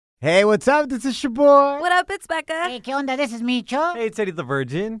Hey, what's up? This is your boy. What up? It's Becca. Hey, ¿qué onda? This is Micho. Hey, it's Eddie the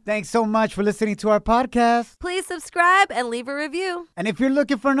Virgin. Thanks so much for listening to our podcast. Please subscribe and leave a review. And if you're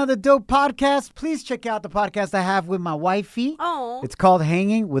looking for another dope podcast, please check out the podcast I have with my wifey. Oh. It's called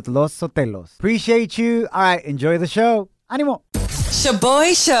Hanging with Los Sotelos. Appreciate you. All right, enjoy the show. Ánimo.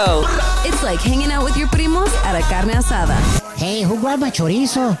 Shaboy Show. It's like hanging out with your primos at a carne asada. Hey, who grabbed my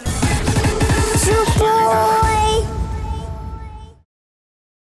chorizo?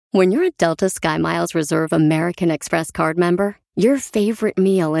 When you're a Delta SkyMiles Reserve American Express card member, your favorite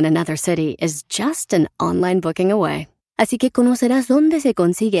meal in another city is just an online booking away. Así que conocerás dónde se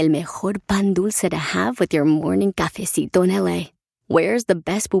consigue el mejor pan dulce to have with your morning cafecito en LA. Where's the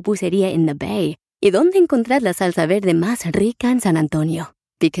best pupusería in the Bay? Y dónde encontrar la salsa verde más rica en San Antonio.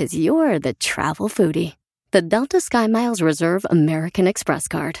 Because you're the travel foodie. The Delta SkyMiles Reserve American Express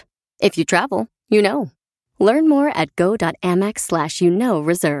card. If you travel, you know. Learn more at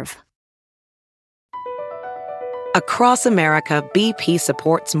go.amex/reserve. Across America, BP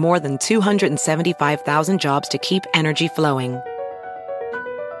supports more than 275,000 jobs to keep energy flowing.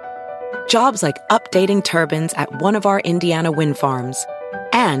 Jobs like updating turbines at one of our Indiana wind farms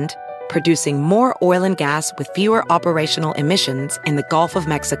and producing more oil and gas with fewer operational emissions in the Gulf of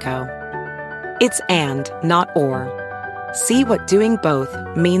Mexico. It's and, not or. See what doing both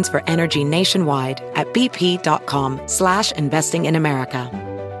means for energy nationwide at bp.com/investing in America.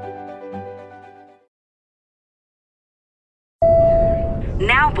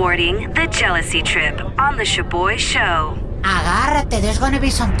 Now boarding the Jealousy Trip on the Shaboy Show. Agárrate, there's gonna be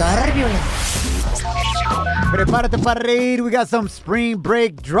some turbulence. Prepárate para reír. We got some spring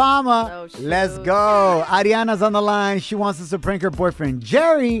break drama. Oh, shoot. Let's go. Ariana's on the line. She wants us to prank her boyfriend,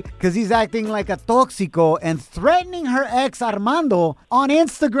 Jerry, because he's acting like a tóxico and threatening her ex, Armando, on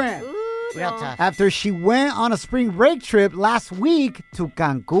Instagram. Real tough. After she went on a spring break trip last week to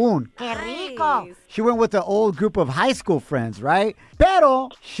Cancun. ¡Qué rico! She went with an old group of high school friends, right? Pero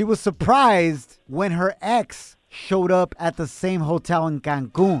she was surprised when her ex showed up at the same hotel in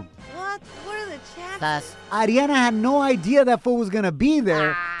Cancun. What? What are the chances? Thus, Ariana had no idea that fool was going to be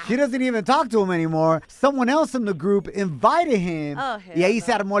there. She doesn't even talk to him anymore. Someone else in the group invited him. Oh, hell Y ahí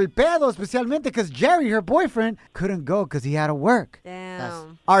se armó el pedo, especialmente because Jerry, her boyfriend, couldn't go because he had to work.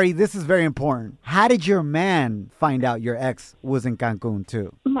 Damn. Ari, this is very important. How did your man find out your ex was in Cancun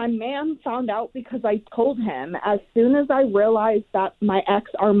too? My man found out because I told him. As soon as I realized that my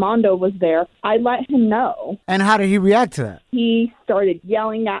ex Armando was there, I let him know. And how did he react to that? He started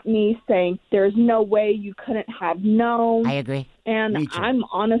yelling at me, saying, "There's no way you couldn't have known." I agree. And Me too. I'm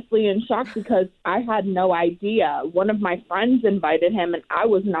honestly in shock because I had no idea. One of my friends invited him, and I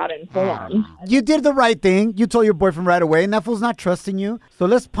was not informed. You did the right thing. You told your boyfriend right away, and that fool's not trusting you. So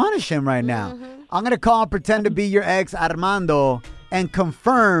let's punish him right now. I'm going to call and pretend to be your ex, Armando, and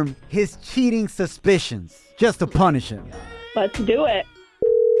confirm his cheating suspicions just to punish him. Let's do it.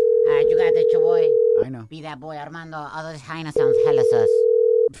 All right, you got that, your boy. I know. Be that boy, Armando. Although this hyena sounds hella sus.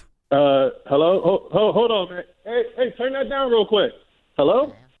 Hello? Hold on, man. Hey, turn that down real quick.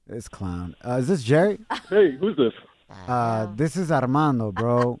 Hello? This clown. Is this Jerry? Hey, who's this? This is Armando,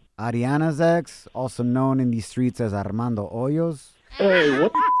 bro. Ariana's ex, also known in these streets as Armando Hoyos. Hey,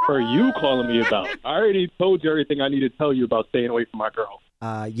 what the are you calling me about? I already told you everything I need to tell you about staying away from my girl.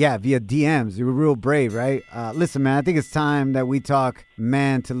 Yeah, via DMs. You were real brave, right? Listen, man, I think it's time that we talk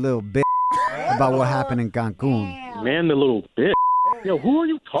man to little bitch about what happened in Cancun. Man, the little bitch. Yo, who are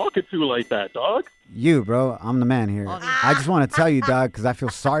you talking to like that, dog? You, bro. I'm the man here. I just want to tell you, dog, because I feel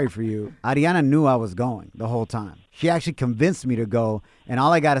sorry for you. Ariana knew I was going the whole time. She actually convinced me to go, and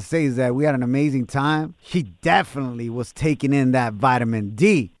all I got to say is that we had an amazing time. She definitely was taking in that vitamin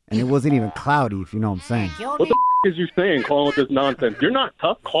D, and it wasn't even cloudy, if you know what I'm saying. What the is you saying calling with this nonsense? You're not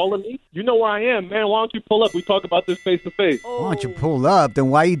tough calling me. You know where I am, man. Why don't you pull up? We talk about this face to face. Why don't you pull up?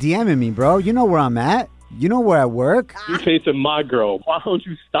 Then why you DMing me, bro? You know where I'm at. You know where I work. You chasing my girl. Why don't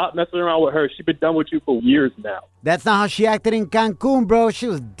you stop messing around with her? She's been done with you for years now. That's not how she acted in Cancun, bro. She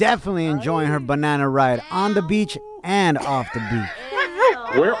was definitely enjoying her banana ride on the beach and off the beach.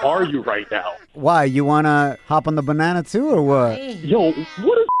 Where are you right now? Why, you want to hop on the banana too, or what? Yo,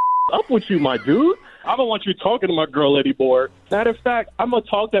 what is up with you, my dude? I don't want you talking to my girl anymore. Matter of fact, I'm going to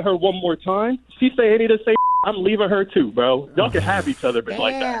talk to her one more time. She say any to say I'm leaving her too, bro. Y'all can have each other, but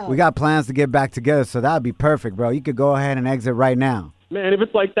like that. We got plans to get back together, so that would be perfect, bro. You could go ahead and exit right now. Man, if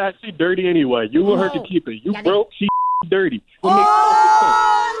it's like that, she dirty anyway. You and her can keep it. You broke, she dirty.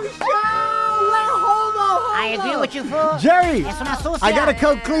 I agree with you, fool. Jerry, Es una sucia. I gotta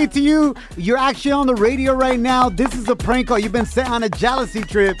come clean to you. You're actually on the radio right now. This is a prank call. You've been sent on a jealousy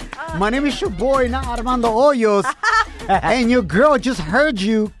trip. My name is your boy, not Armando Hoyos. And your girl just heard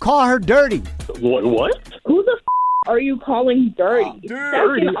you call her dirty. What? Who the are you calling dirty?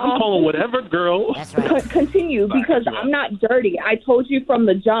 Dirty? I'm calling whatever girl. That's right. Continue, because I'm not dirty. I told you from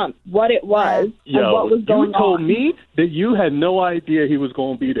the jump what it was and what was going on. You told me that you had no idea he was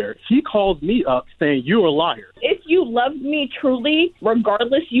going to be there. He called me up saying you're a liar. If you loved me truly,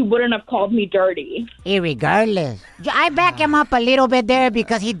 regardless, you wouldn't have called me dirty. Irregardless. I back him up a little bit there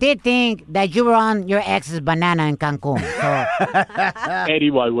because he did think that you were on your ex's banana in Cancun. So.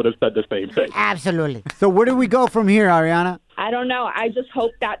 Anyone would have said the same thing. Absolutely. So where do we go from here, Ariana? I don't know. I just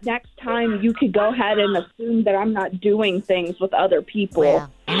hope that next time you could go ahead and assume that I'm not doing things with other people.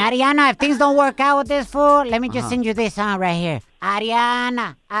 Well, and Ariana, if things don't work out with this fool, let me just send you this song right here.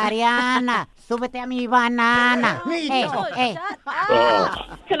 Ariana, súbete a mi banana. Hey.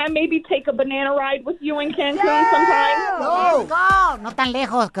 Can I maybe take a banana ride with you in Cancun sometime? Let's go. No tan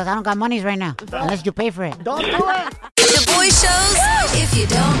lejos, because I don't got monies right now. Unless you pay for it. Don't do it. Shaboy shows. If you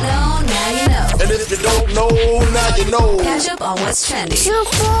don't know, now you know. And if you don't know, now you know. Catch up on what's trending.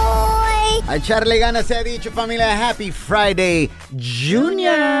 A echarle ganas se ha dicho, familia. Happy Friday,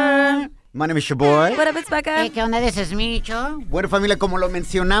 Junior. My name is Shaboy. What up, it's Becca? Hey, ¿qué onda? This is Micho. Bueno, familia, como lo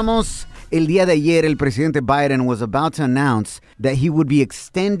mencionamos, el día de ayer, el presidente Biden was about to announce that he would be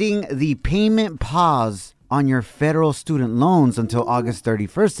extending the payment pause on your federal student loans until August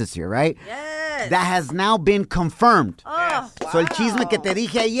 31st this year, right? Yes. That has now been confirmed. Oh, So el chisme que te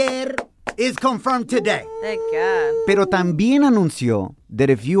dije ayer is confirmed today. thank God. Pero también anunció that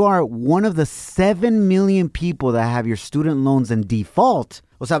if you are one of the 7 million people that have your student loans in default,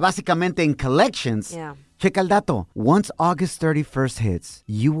 o sea, básicamente in collections, Yeah. checa el dato. Once August 31st hits,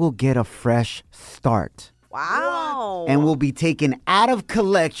 you will get a fresh start. Wow. And will be taken out of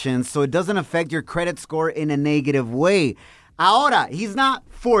collections so it doesn't affect your credit score in a negative way. Ahora, he's not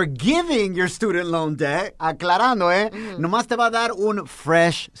forgiving your student loan debt, aclarando, Nomás te va a dar un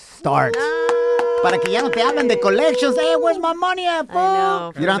fresh start. Para que ya no te hablen de collections. Hey, where's my money at, fool?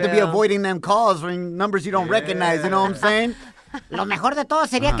 know, You don't have to be real. avoiding them calls from numbers you don't recognize, you know what I'm saying? Lo mejor de todo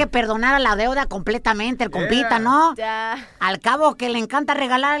sería que perdonara la deuda completamente, el compita, ¿no? Ya. Al cabo que le encanta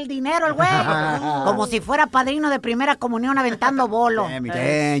regalar el dinero, el güey. Como si fuera padrino de primera comunión aventando bolo. Damn,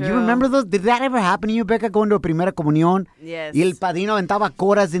 That's you true. remember those? Did that ever happen to you, Becca, going to a primera comunión? Yes. Y el padrino aventaba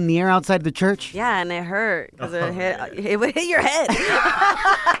coras in the air outside the church? Yeah, and it hurt because it would hit your head.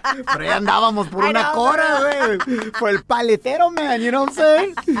 Pero ya andábamos por una cora, güey. Por el paletero, man, you know what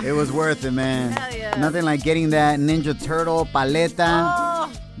I'm saying? It was worth it, man. Hell yeah. Nothing like getting that Ninja Turtle paleta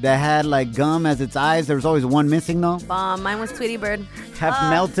that had like gum as its eyes. There was always one missing, though. Bomb. Mine was Tweety Bird. Half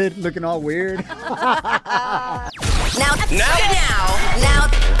melted, looking all weird. Now.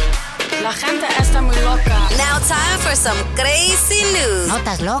 La gente está muy loca. Now time for some crazy news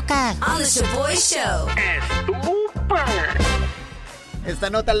Notas locas. on the Shaboy Show. Esta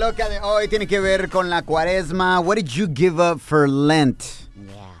nota loca de hoy tiene que ver con la cuaresma. What did you give up for Lent?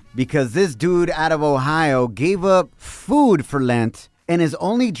 Yeah. Because this dude out of Ohio gave up food for Lent and is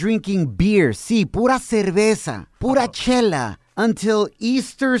only drinking beer, sí, pura cerveza, pura chela, until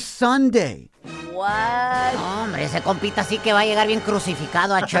Easter Sunday. What? Hombre, ese compita sí que va a llegar bien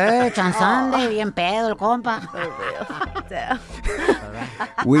crucificado a church on Sunday, bien pedo el compa. Damn.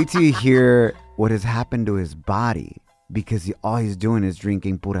 Wait till you hear what has happened to his body because all he's doing is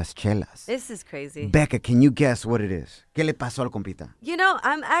drinking puras chelas. This is crazy. Becca, can you guess what it is? ¿Qué le pasó al compita? You know,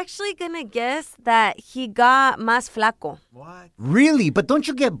 I'm actually going to guess that he got más flaco. Really? But don't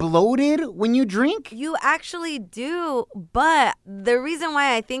you get bloated when you drink? You actually do, but the reason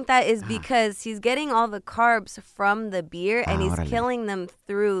why I think that is because he's getting all the carbs from the beer and he's órale. killing them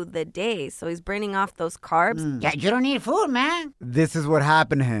through the day. So he's burning off those carbs. Yeah, you don't need food, man. This is what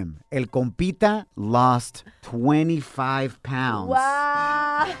happened to him. El compita lost 25 pounds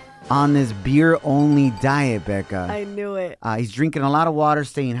Wow. on this beer-only diet, Becca. I knew it. He's drinking a lot of water,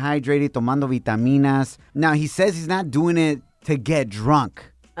 staying hydrated, tomando vitaminas. Now, he says he's not doing it to get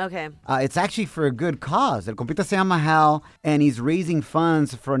drunk. Okay. It's actually for a good cause. El compita se llama Hal, and he's raising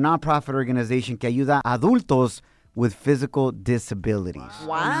funds for a nonprofit organization que ayuda a adultos with physical disabilities.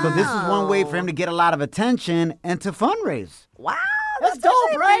 Wow. So this is one way for him to get a lot of attention and to fundraise. Wow. That's That's dope,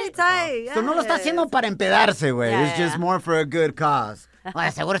 actually right? pretty tight. So no lo está Yes. haciendo para empedarse, güey. Yeah, It's just yeah. more for a good cause.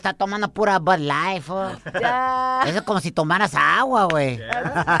 Oye, seguro está tomando pura Bud Light, fool. Yeah. Eso es como si tomaras agua, güey.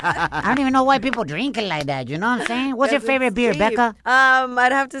 I don't even know why people drink it like that, you know what I'm saying? What's your favorite beer, Cheap. Becca?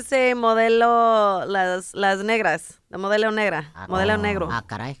 I'd have to say Modelo las negras. The Modelo Negra. Modelo Negro. Ah,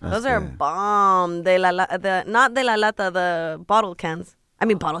 caray. Those are bomb. Not de la lata, the bottle cans. I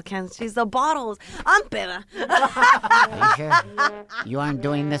mean, bottle cans. She's the bottles. I'm peda. Are you sure? You aren't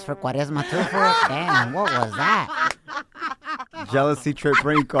doing this for Cuaresma too, fool? Damn, what was that? Jealousy trip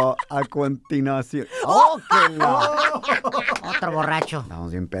prank call a continuación. ¡Oh, que la! Otro borracho.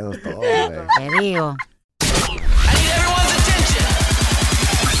 Estamos bien pedos todos, güey. Te digo.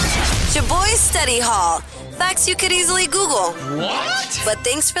 Shaboy Study Hall. Facts you could easily Google. What? But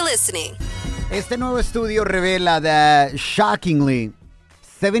thanks for listening. Este nuevo estudio revela that, shockingly,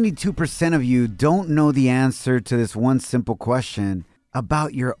 72% of you don't know the answer to this one simple question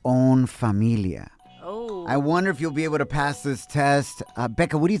about your own familia. Oh. I wonder if you'll be able to pass this test.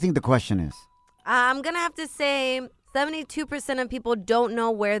 Becca, what do you think the question is? I'm going to have to say 72% of people don't know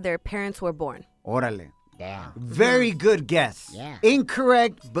where their parents were born. Órale. Damn. Very good guess. Yeah.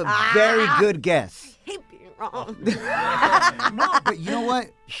 Incorrect, but very good guess. I hate being wrong. No, but you know what?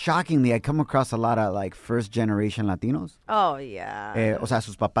 Shockingly, I come across a lot of like first-generation Latinos. Oh, yeah. O sea,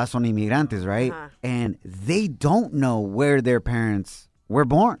 sus papás son inmigrantes, right? And they don't know where their parents were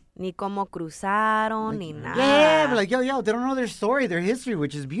born. Ni cómo cruzaron, ni nada. Yeah, but like, yo, they don't know their story, their history,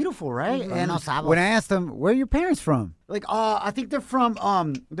 which is beautiful, right? And No sabes. when I asked them, where are your parents from? Like, I think they're from,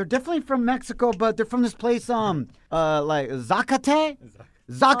 they're definitely from Mexico, but they're from this place, like, Zacate?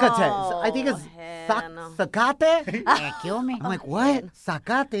 Zacate. Oh, I think it's no. Zacate. Kill me. I'm like, what?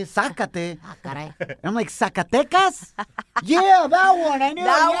 Zacate. Ah, caray. And I'm like, Zacatecas? Yeah, that one. I knew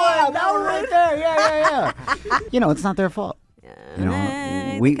that one right there. Yeah. You know, it's not their fault. You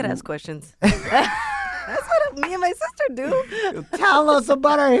know, we could ask questions. That's what me and my sister do. Tell us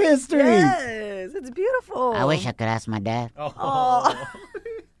about our history. Yes, it's beautiful. I wish I could ask my dad. Oh.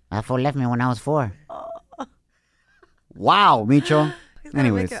 That fool left me when I was 4. Wow, Micho. He's gonna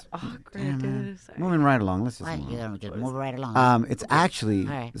Anyways, make it awkward, dude. Sorry. moving right along. Let's just Why? move You're on. going to just move right along. It's actually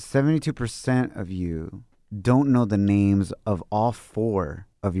All right. 72% of you don't know the names of all 4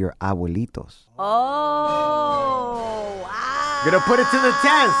 of your abuelitos. Oh, wow. Gonna put it to the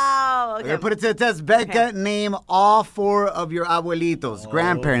test. Okay. We're gonna put it to the test. Becca, name all 4 of your abuelitos,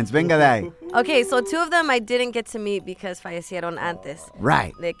 grandparents. Venga de ahí. Okay, so 2 of them I didn't get to meet because fallecieron antes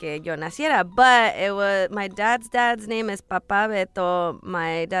Right. de que yo naciera. But it was my dad's name is Papa Beto.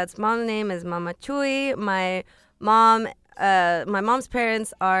 My dad's mom's name is Mama Chuy. My mom's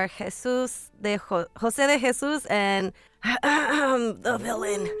parents are Jose de Jesus and the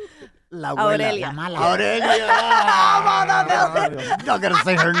villain. La abuela. Aurelia. La mala. Aurelia. I'm not gonna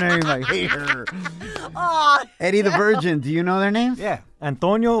say her name. I hate her. Oh. Eddie the Virgin. Do you know their names? Yeah.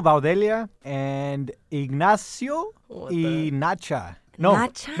 Antonio, Baudelia, and Ignacio y Nacha. No.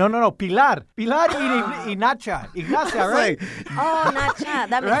 Nacha? No. Pilar y Nacha. Ignacia, right? Oh, Nacha.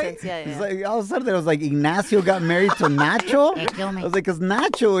 That makes Right? sense. Yeah. It's like all of a sudden it was like Ignacio got married to Nacho. Hey, kill me. I was like, because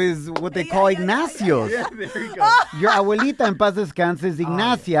Nacho is what they call Ignacios. Yeah, there you go. Your abuelita en paz descanse is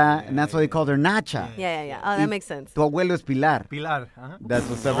Ignacia, and that's why they called her Nacha. Yeah. Oh, that makes sense. Tu abuelo es Pilar. Pilar. Uh-huh. That's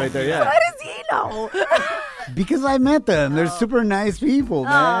what's up right there, yeah. How does he know? Because I met them. They're super nice people,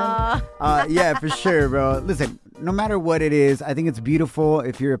 man. Aw. Yeah, for sure, bro. Listen, no matter what it is, I think it's beautiful.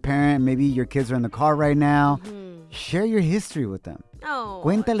 If you're a parent, maybe your kids are in the car right now, share your history with them. Oh,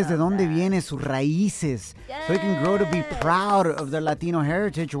 Cuéntales de dónde viene sus raíces so they can grow to be proud of their Latino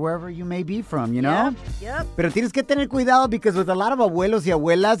heritage or wherever you may be from, you know? Yep. Pero tienes que tener cuidado because with a lot of abuelos y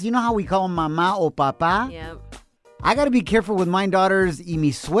abuelas, you know how we call them mamá o papá? Yep. I got to be careful with my daughters y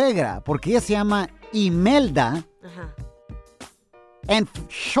mi suegra porque ella se llama Imelda. Uh-huh. And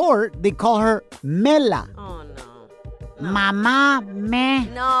short, they call her Mela. Oh, no. Mamá me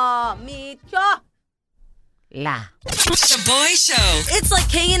No, Micho. la. Shaboy Show. It's like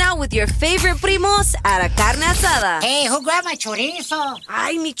hanging out with your favorite primos at a carne asada. Hey, who grabbed my chorizo?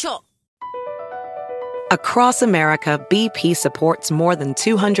 Ay, Micho. Across America, BP supports more than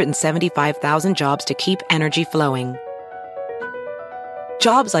 275,000 jobs to keep energy flowing.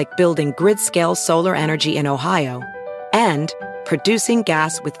 Jobs like building grid-scale solar energy in Ohio and producing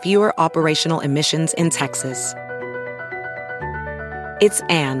gas with fewer operational emissions in Texas. It's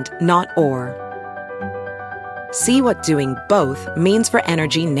and, not or. See what doing both means for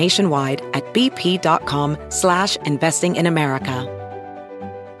energy nationwide at bp.com/investing in America.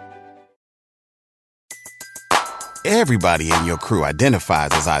 Everybody in your crew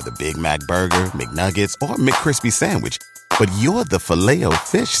identifies as either Big Mac Burger, McNuggets, or McCrispy Sandwich. But you're the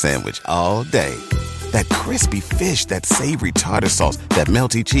Filet-O-Fish Sandwich all day. That crispy fish, that savory tartar sauce, that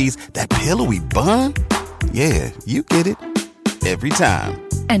melty cheese, that pillowy bun. Yeah, you get it. Every time.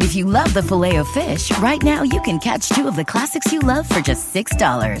 And if you love the Filet-O-Fish, right now you can catch 2 of the classics you love for just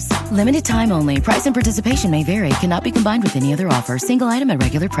 $6. Limited time only. Price and participation may vary. Cannot be combined with any other offer. Single item at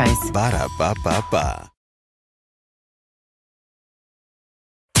regular price. Ba-da-ba-ba-ba.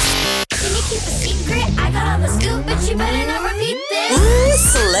 have a scoop, but you better not repeat this. Ooh,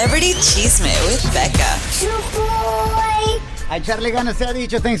 Celebrity Cheesemate with Becca. Ay, Charlie Gana se ha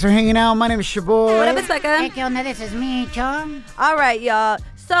dicho. Thanks for hanging out. My name is Shaboy. What up, it's Becca? Hey, ¿qué onda? This is Micho. All right, y'all.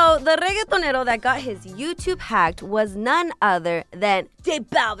 So, the reggaetonero that got his YouTube hacked was none other than J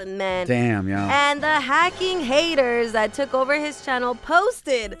Balvin, man. Damn, yo. And the hacking haters that took over his channel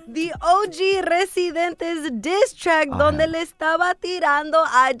posted the OG Residentes diss track donde le estaba tirando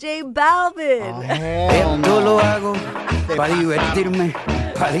a J Balvin. Esto lo hago para divertirme,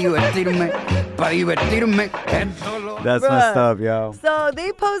 para divertirme, para divertirme. That's messed up, yo. So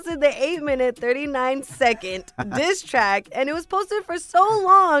they posted the 8-minute, 39-second diss track, and it was posted for so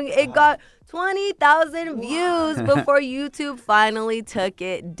long, it got 20,000 views before YouTube finally took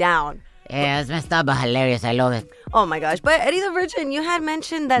it down. Yeah, it's messed up, but hilarious. I love it. Oh, my gosh. But Eddie the Virgin, you had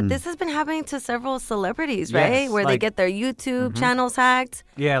mentioned that this has been happening to several celebrities, right? Yes, Where they get their YouTube channels hacked.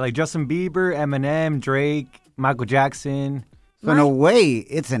 Yeah, like Justin Bieber, Eminem, Drake, Michael Jackson. So in a way,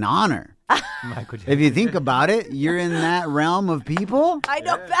 it's an honor. Michael Jackson. If you think about it, you're in that realm of people. I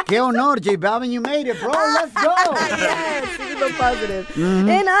know. Que honor, J Balvin, you made it, bro. Let's go. Yes, look at the positive.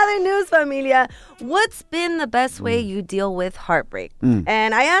 In other news, familia, what's been the best way you deal with heartbreak?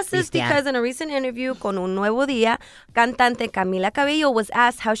 And I asked this because in a recent interview con Un Nuevo Día, cantante Camila Cabello was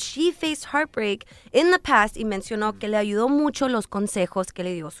asked how she faced heartbreak in the past y mencionó que le ayudó mucho los consejos que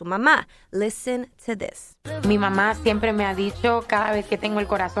le dio su mamá. Listen to this. Mi mamá siempre me ha dicho cada vez que tengo el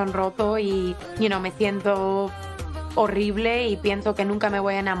corazón roto y, me siento horrible y pienso que nunca me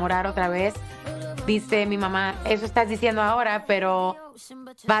voy a enamorar otra vez. Dice mi mamá, eso estás diciendo ahora, pero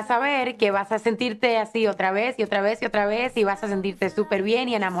vas a ver que vas a sentirte así otra vez y otra vez y otra vez y vas a sentirte súper bien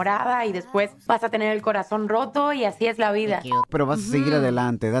y enamorada y después vas a tener el corazón roto y así es la vida. Pero vas a seguir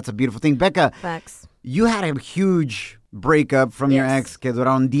adelante. That's a beautiful thing. Becca, you had a huge breakup from your ex que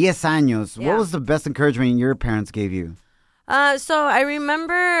duraron 10 años. What was the best encouragement your parents gave you? So I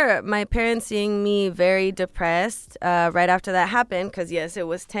remember my parents seeing me very depressed right after that happened because, yes, it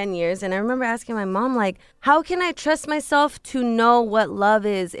was 10 years. And I remember asking my mom, like, how can I trust myself to know what love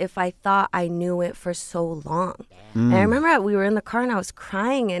is if I thought I knew it for so long? And I remember we were in the car and I was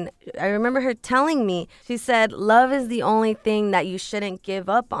crying. And I remember her telling me, she said, love is the only thing that you shouldn't give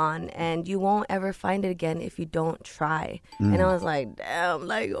up on. And you won't ever find it again if you don't try. And I was like, damn,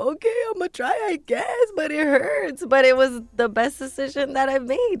 like, okay, I'm going to try, I guess. But it hurts. But it was the best decision that I've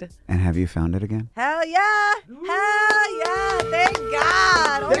made. And have you found it again? Hell yeah. Hell yeah. Thank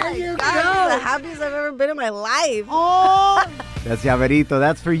God. Oh my God. This is the happiest I've ever been in my life. Oh. That's Llaverito.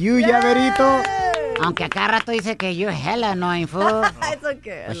 That's for you, Llaverito. Aunque acá rato dice que you're hella annoying, fool. It's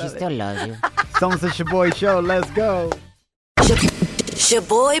okay. But she still loves you. Somos the Shaboy Show. Let's go.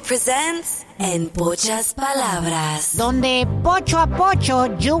 Shaboy presents En Pochas Palabras. Donde pocho a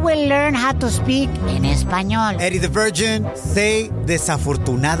pocho, you will learn how to speak en español. Eddie the Virgin, say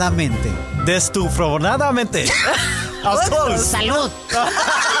desafortunadamente. Desafortunadamente. I was close. Salud.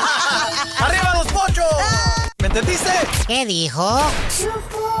 ¡Arriba los pochos! ¿Me entendiste? ¿Qué dijo?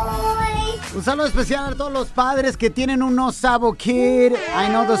 Un saludo especial a todos los padres que tienen un no sabo kid. I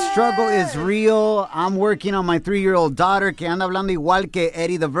know the struggle is real. I'm working on my 3-year-old daughter que anda hablando igual que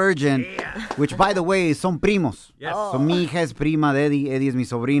Eddie the Virgin, which, by the way, son primos. Yes. So mi hija es prima de Eddie. Eddie es mi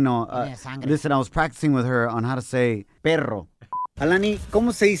sobrino. Listen, I was practicing with her on how to say perro. Alani,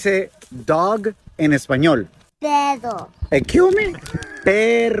 ¿cómo se dice dog en español? Pedo. Excuse me?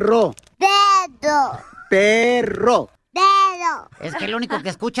 Perro. Pedo. Perro. Pedo. Es que el único que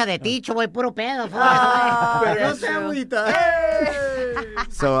escucha de ti, voy puro pedo. Pero no se agüita.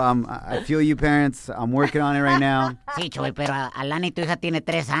 So, I feel you, parents. I'm working on it right now. Sí, Choy, pero Alani, tu hija tiene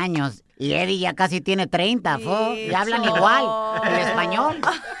 3 años. Y Eddie ya casi tiene 30, fo. Y hablan igual. El español.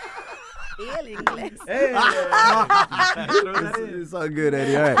 Y el inglés. It's all good,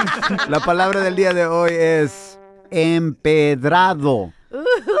 Eddie. All right. La palabra del día de hoy es empedrado.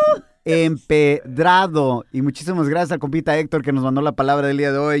 Empedrado. Y muchísimas gracias al compita Héctor que nos mandó la palabra del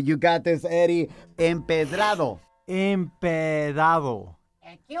día de hoy. You got this, Eddie. Empedrado. Empedado.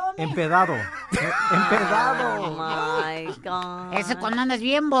 Empedado. Empedado. Oh my God. Ese cuando andas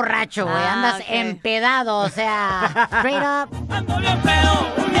bien borracho, güey. Andas empedado, o sea, straight up. Ando bien pedo,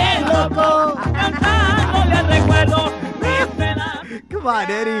 bien loco, cantándole al recuerdo. Come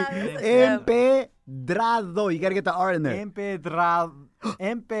on, Eddie. Empedrado. You gotta get the R in there. Empedrado.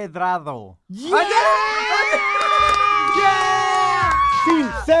 Empedrado. Yeah! Yeah! ¡Sí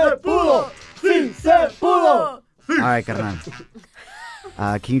se pudo! ¡Sí se pudo! All right, carnal.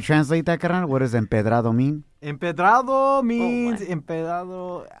 Can you translate that, carnal? What does empedrado mean? Empedrado means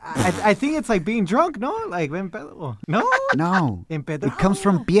empedrado. I think it's like being drunk, no? Like empedrado. No? No. Empedrado. It comes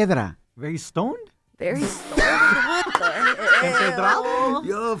from piedra. Very stoned? Very stoned. What the hell?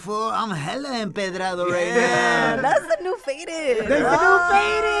 Yo, fool, I'm hella empedrado right Yeah, now. that's the new faded. That's the new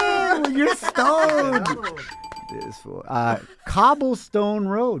faded. You're stoned. This fool. Cobblestone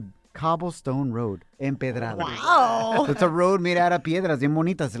Road. Cobblestone Road. Empedrado. Wow. It's a road made out of piedras bien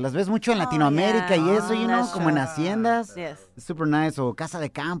bonitas. Las ves mucho en Latinoamérica y eso, you know, como en haciendas. Yes. It's super nice. O casa de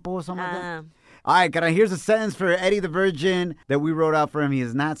campo or something like that. All right, cara, here's a sentence for Eddie the Virgin that we wrote out for him. He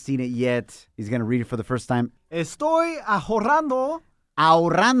has not seen it yet. He's going to read it for the first time. Estoy ahorrando.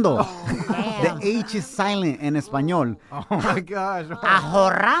 Ahorrando. The H is silent in español. Oh, my gosh.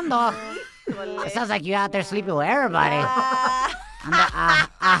 Ahorrando. It sounds like you're out there sleeping with everybody.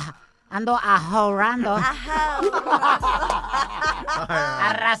 Ando ahorrando.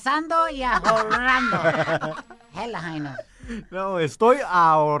 Arrasando y ahorrando. Hella Jaina. No, estoy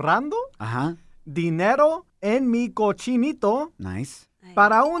ahorrando Ajá. dinero en mi cochinito. Nice.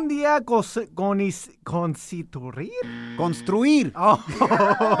 Para un día constituir. Construir. Oh.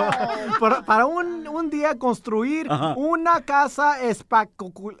 Para un día construir una casa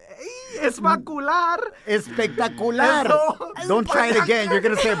espectacular. Espectacular. Eso. Don't try it again. You're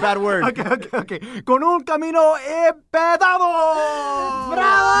going to say a bad word. Okay. Con un camino empedado.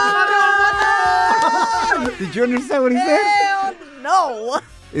 ¡Bravo! Did you understand what he said? Hell no.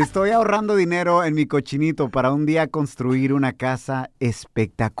 Estoy ahorrando dinero en mi cochinito para un día construir una casa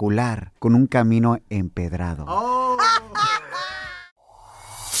espectacular con un camino empedrado.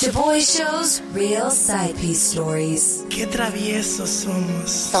 Shaboy Show's Real Side Piece Stories. Qué traviesos somos.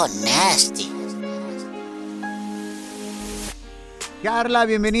 So nasty. Carla,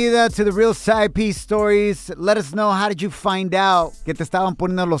 bienvenida to the Real Side Piece Stories. Let us know, how did you find out que te estaban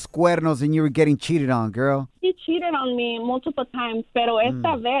poniendo los cuernos and you were getting cheated on, girl? He cheated on me multiple times, pero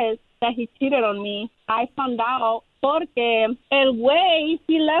esta vez that he cheated on me, I found out porque el güey,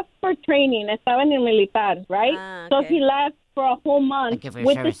 he left for training. Estaba en el militar, right? So he left for a whole month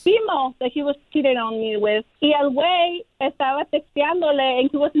with the female that he was cheating on me with. Y el güey estaba texteándole and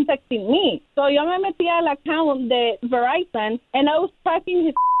he wasn't texting me. So yo me metí al account de Verizon and I was tracking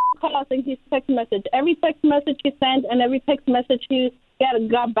his calls and his text message. Every text message he sent and every text message he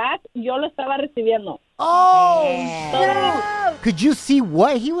got back, yo lo estaba recibiendo. Oh, could you see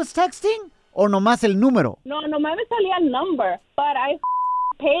what he was texting? ¿O nomás el número? No, nomás me salía el number, but I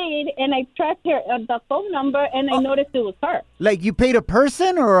paid and I tracked her the phone number and I noticed it was her. Like you paid a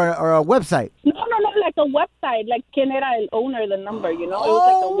person or a website? No, like a website. Like quién era el owner, the number, you know? It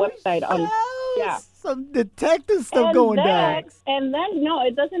was like a website. Yeah. Some detective stuff going down. And then, no,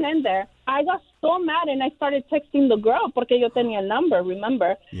 it doesn't end there. I got so mad and I started texting the girl porque yo tenía el number,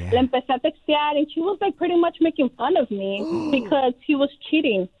 remember? Yeah. Le empecé a textear and she was like pretty much making fun of me because he was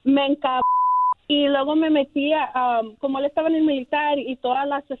cheating. Me Y luego me metía, como él estaba en el militar y todas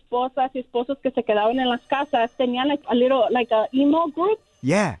las esposas y esposos que se quedaban en las casas tenían like a emo group.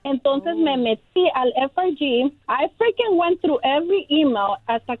 Yeah. Entonces me metí al FRG. I freaking went through every email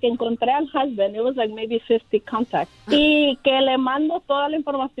hasta que encontré al husband. It was like maybe 50 contacts. Y que le mando toda la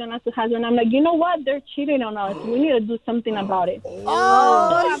información a su husband. I'm like, you know what? They're cheating on us. We need to do something about it.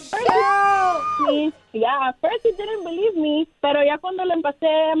 Oh, at first he didn't believe me, pero ya cuando le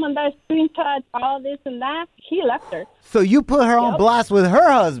empecé a mandar screenshots, all this and that, he left her. So you put her on blast with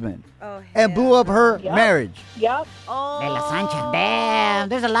her husband and blew up her marriage. Yep. De la Sancha. Damn,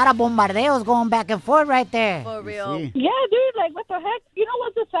 there's a lot of bombardeos going back and forth right there. For real. Yeah, dude, like, what the heck? You know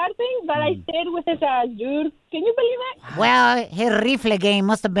what's the sad thing? That I stayed with his ass, dude. Can you believe it? Well, his rifle game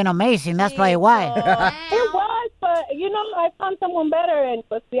must have been amazing. That's probably why. It was, but, you know, I found someone better, and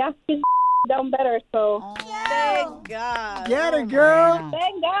pues, yeah, he's down better, so. Thank God. Get it, girl.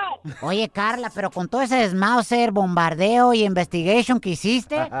 Thank God. Oye, Carla, pero con todo ese desmauser, bombardeo y investigation que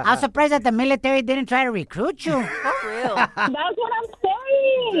hiciste, I'm surprised that the military didn't try to recruit you. For real. That's what I'm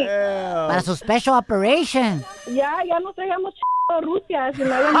saying. Para su special operation. Ya nos traigamos a Rusia. Si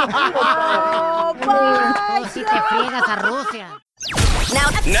no habíamos Ay, si te friegas a Rusia.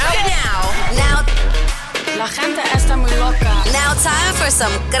 Now. La gente está muy loca. Now time for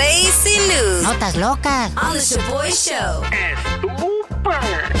some crazy news. Notas locas. On the Shaboy Show.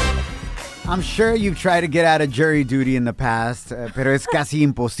 I'm sure you've tried to get out of jury duty in the past, pero es casi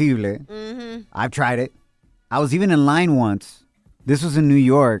imposible. I've tried it. I was even in line once. This was in New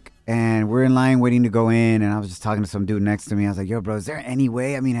York, and we're in line waiting to go in, and I was just talking to some dude next to me. I was like, yo, bro, is there any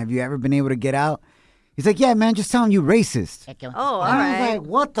way? I mean, have you ever been able to get out? He's like, yeah, man, just telling you racist. Oh, all I right. was like,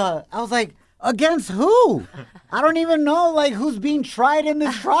 what the? I was like, against who? I don't even know, like, who's being tried in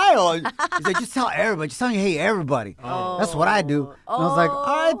this trial. He's like, just tell everybody. Just tell you, hey, everybody. That's what I do. And I was like, all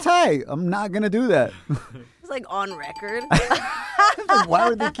right, tight. I'm not going to do that. It's like on record. Why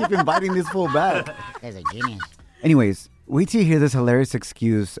would they keep inviting this fool back? That's a genius. Anyways, wait till you hear this hilarious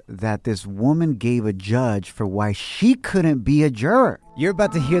excuse that this woman gave a judge for why she couldn't be a juror. You're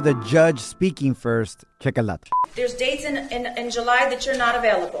about to hear the judge speaking first. Check it out. There's dates in July that you're not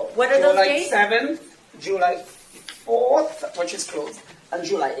available. What are those dates? July 7th, July 4th, which is closed, and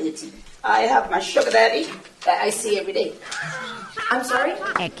July 18th. I have my sugar daddy that I see every day. I'm sorry?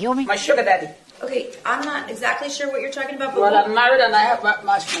 Hey, kill me. My sugar daddy. Okay, I'm not exactly sure what you're talking about. But Well, I'm married and I have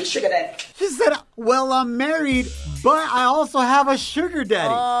my sugar daddy. She said, well, I'm married, but I also have a sugar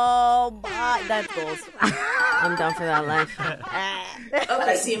daddy. Oh, that goes. I'm down for that life. Okay,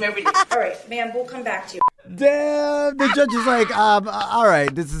 I see him every day. All right, ma'am, we'll come back to you. Damn, the judge is like, all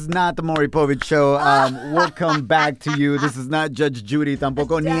right, this is not the Maury Povich show. We'll come back to you. This is not Judge Judy.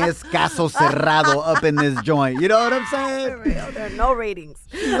 Tampoco ni es caso cerrado up in this joint. You know what I'm saying? There are no ratings.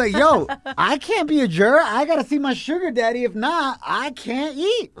 She's like, yo, I can't be a juror. I got to see my sugar daddy. If not, I can't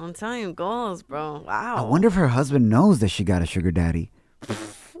eat. I'm telling you, goals, bro. Wow. I wonder if her husband knows that she got a sugar daddy.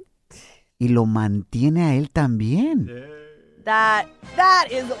 Y lo mantiene a él también. That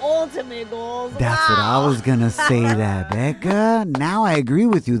is ultimate goals. That's what I was going to say, that, Becca. Now I agree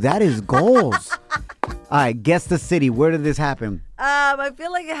with you. That is goals. All right, guess the city. Where did this happen? I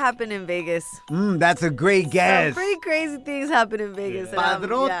feel like it happened in Vegas. That's a great guess. Some pretty crazy things happen in Vegas.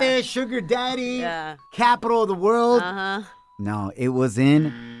 Padrote, sugar daddy, capital of the world. Uh-huh. No, it was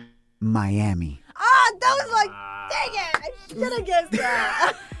in Miami. That was like, dang it. I should have guessed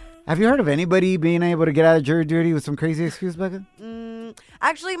that. Have you heard of anybody being able to get out of jury duty with some crazy excuse, Becca?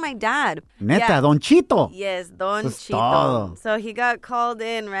 Actually, my dad. Neta, Don Chito. Yes, Don Eso es Chito. todo. So he got called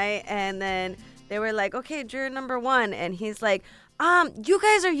in, right? And then they were like, okay, juror number 1. And he's like, you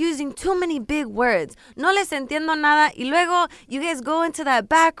guys are using too many big words. No les entiendo nada. Y luego you guys go into that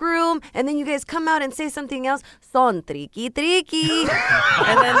back room and then you guys come out and say something else. Son tricky.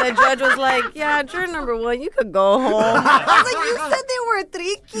 And then the judge was like, yeah, juror number 1, you could go home. I was like, you said they were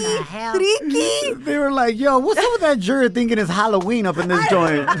tricky. Tricky. They were like, yo, what's up with that juror thinking it's Halloween up in this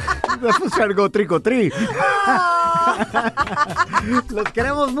joint? That's what's trying to go trick-or-treat. Los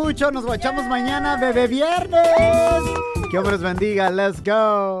queremos mucho. Nos guachamos mañana, bebé viernes. Que Dios los bendiga. Let's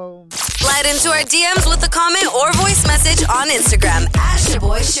go. Slide into our DMs with a comment or voice message on Instagram at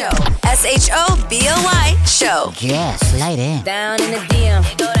Shaboy Show. SHOBOY Show. Yeah, slide in. Down in the DM.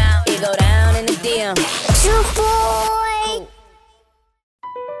 It go down in the DM. Shaboy.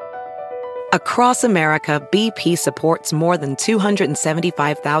 Across America, BP supports more than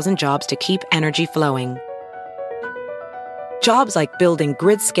 275,000 jobs to keep energy flowing. Jobs like building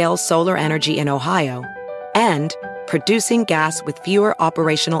grid-scale solar energy in Ohio and producing gas with fewer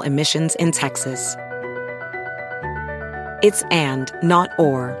operational emissions in Texas. It's and, not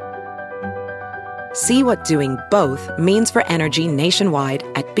or. See what doing both means for energy nationwide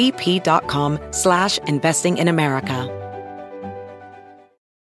at bp.com/investing in America.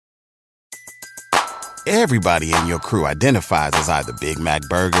 Everybody in your crew identifies as either Big Mac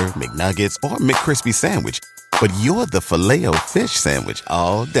Burger, McNuggets, or McCrispy Sandwich. But you're the Filet-O-Fish Sandwich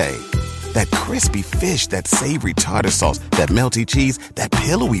all day. That crispy fish, that savory tartar sauce, that melty cheese, that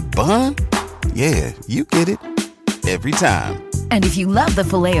pillowy bun. Yeah, you get it. Every time. And if you love the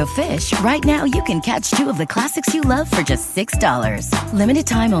Filet-O-Fish, right now you can catch 2 of the classics you love for just $6. Limited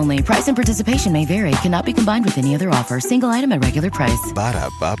time only. Price and participation may vary. Cannot be combined with any other offer. Single item at regular price.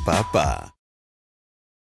 Ba-da-ba-ba-ba.